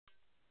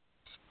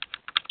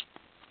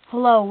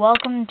Hello,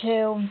 welcome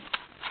to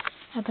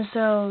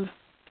episode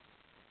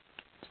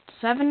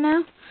 7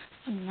 now,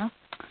 I don't know,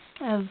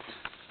 of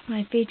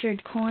my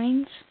featured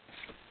coins.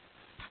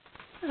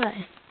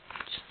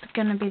 It's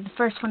going to be the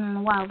first one in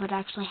a while that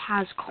actually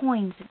has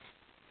coins in it.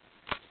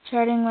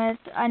 Starting with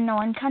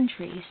unknown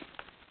countries.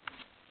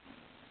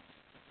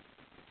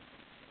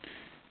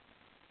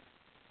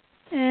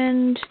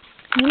 And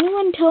can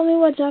anyone tell me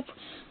what's up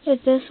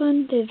with this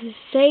one? They're the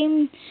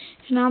same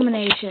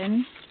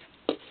denomination.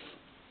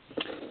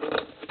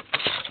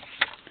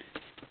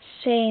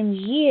 Same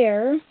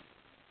year,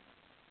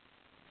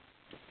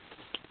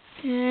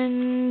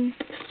 and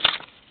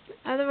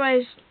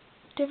otherwise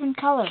different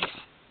colors.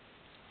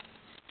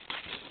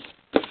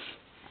 I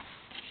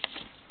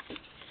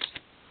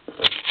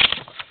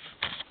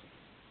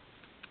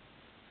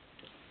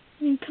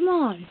mean, come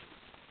on.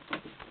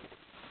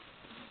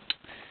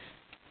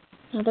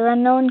 Another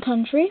unknown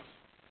country.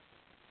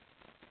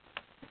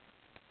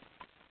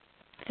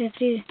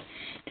 50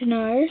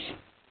 dinars.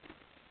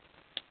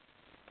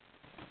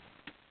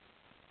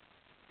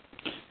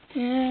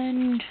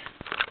 And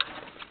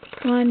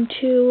on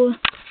to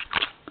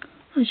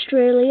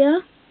Australia,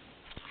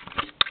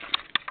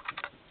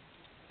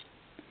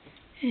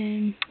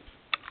 and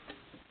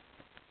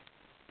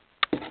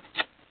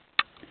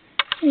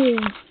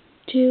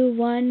 2,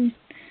 1,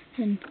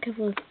 and a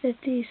couple of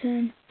 50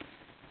 cents,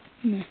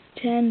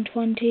 10,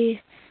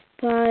 20,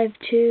 5,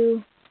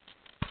 2,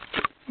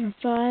 or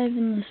 5,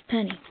 and this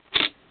penny.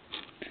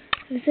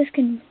 This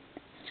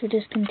was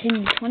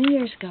discontinued 20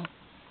 years ago.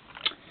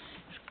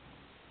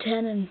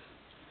 10 and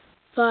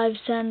 5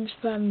 cents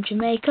from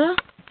Jamaica,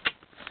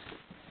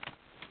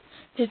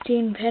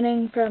 15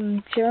 penny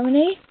from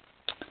Germany,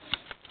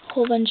 a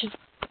whole bunch of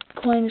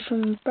coins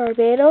from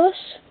Barbados,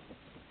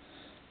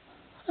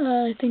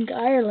 I think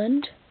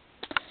Ireland,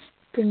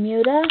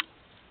 Bermuda,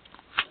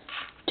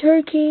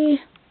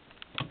 Turkey,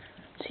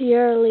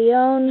 Sierra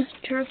Leone,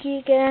 Turkey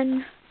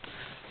again,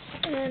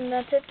 and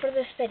that's it for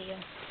this video.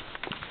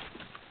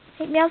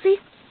 Hey, Melcy?